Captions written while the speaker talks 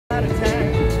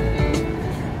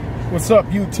What's up,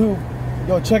 YouTube?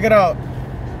 Yo, check it out.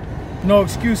 No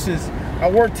excuses. I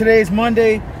work today. It's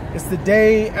Monday. It's the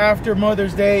day after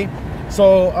Mother's Day.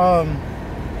 So,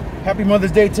 happy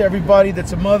Mother's Day to everybody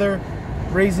that's a mother,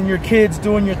 raising your kids,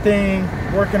 doing your thing,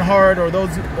 working hard, or those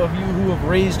of you who have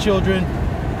raised children,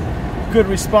 good,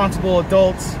 responsible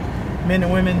adults, men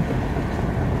and women.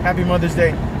 Happy Mother's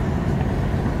Day.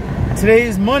 Today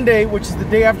is Monday, which is the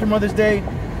day after Mother's Day.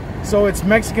 So it's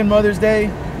Mexican Mother's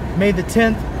Day, May the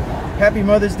 10th. Happy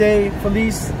Mother's Day.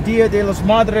 Feliz Dia de los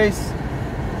Madres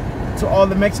to all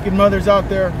the Mexican mothers out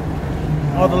there,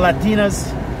 all the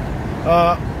Latinas.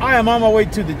 I am on my way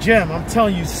to the gym. I'm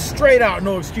telling you straight out,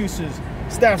 no excuses.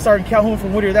 Staff Sergeant Calhoun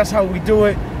from Whittier, that's how we do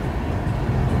it.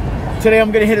 Today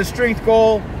I'm gonna hit a strength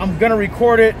goal. I'm gonna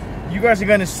record it. You guys are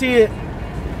gonna see it.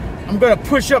 I'm gonna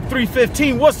push up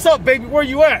 315. What's up, baby? Where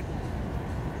you at?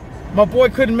 My boy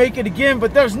couldn't make it again,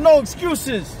 but there's no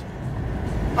excuses.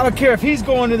 I don't care if he's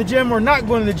going to the gym or not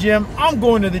going to the gym. I'm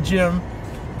going to the gym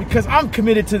because I'm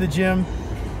committed to the gym.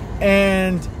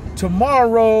 And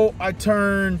tomorrow I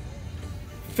turn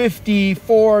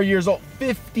 54 years old.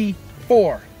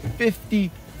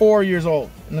 54 years old.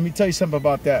 And let me tell you something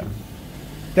about that.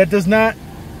 That does not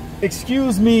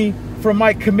excuse me from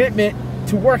my commitment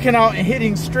to working out and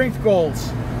hitting strength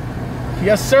goals.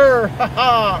 Yes, sir.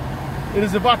 It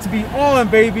is about to be on,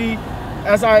 baby.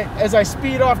 As I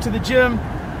speed off to the gym,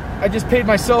 I just paid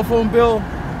my cell phone bill.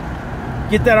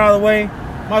 Get that out of the way.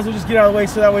 Might as well just get out of the way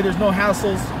so that way there's no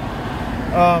hassles.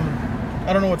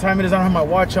 I don't know what time it is. I don't have my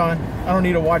watch on. I don't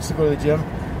need a watch to go to the gym.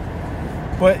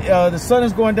 But the sun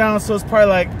is going down, so it's probably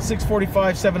like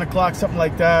 6:45, 7 o'clock, something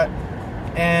like that.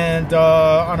 And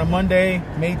on a Monday,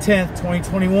 May 10th,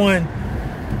 2021.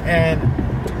 And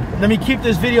let me keep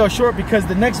this video short because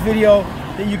the next video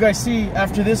that you guys see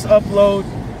after this upload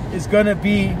is gonna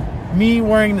be me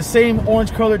wearing the same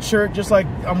orange colored shirt just like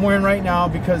I'm wearing right now,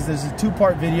 because there's a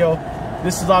two-part video.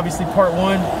 This is obviously part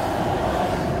one.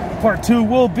 Part two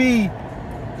will be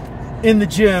in the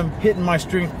gym, hitting my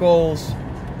strength goals,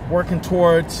 working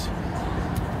towards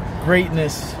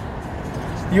greatness.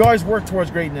 You always work towards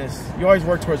greatness. You always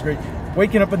work towards great.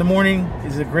 Waking up in the morning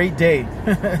is a great day.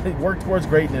 Work towards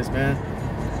greatness, man.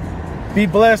 Be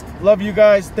blessed. Love you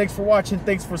guys. Thanks for watching.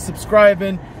 Thanks for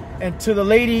subscribing. And to the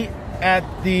lady at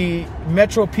the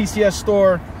Metro PCS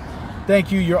store,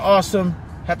 thank you. You're awesome.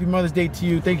 Happy Mother's Day to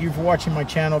you. Thank you for watching my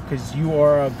channel, because you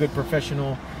are a good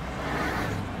professional.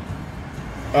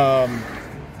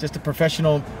 Just a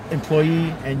professional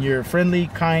employee, and you're friendly,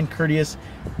 kind, courteous,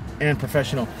 and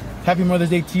professional. Happy Mother's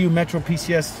Day to you, Metro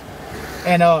PCS.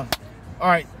 And all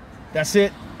right, that's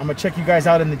it. I'm gonna check you guys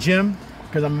out in the gym,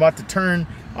 because I'm about to turn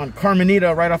on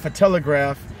Carmenita right off a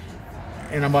Telegraph,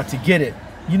 and I'm about to get it.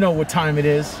 You know what time it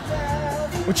is.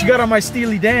 What you got on my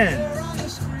Steely Dan?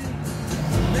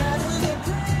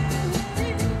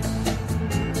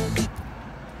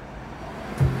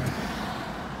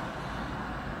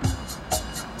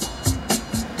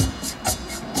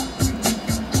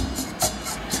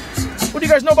 What do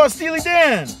you guys know about Steely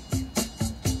Dan?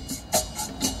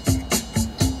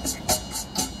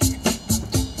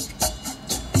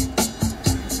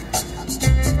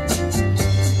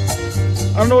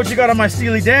 I don't know what you got on my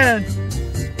Steely Dan,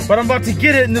 but I'm about to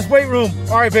get it in this weight room.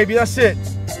 All right, baby, that's it.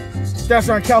 Staff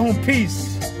Sergeant Calhoun, peace.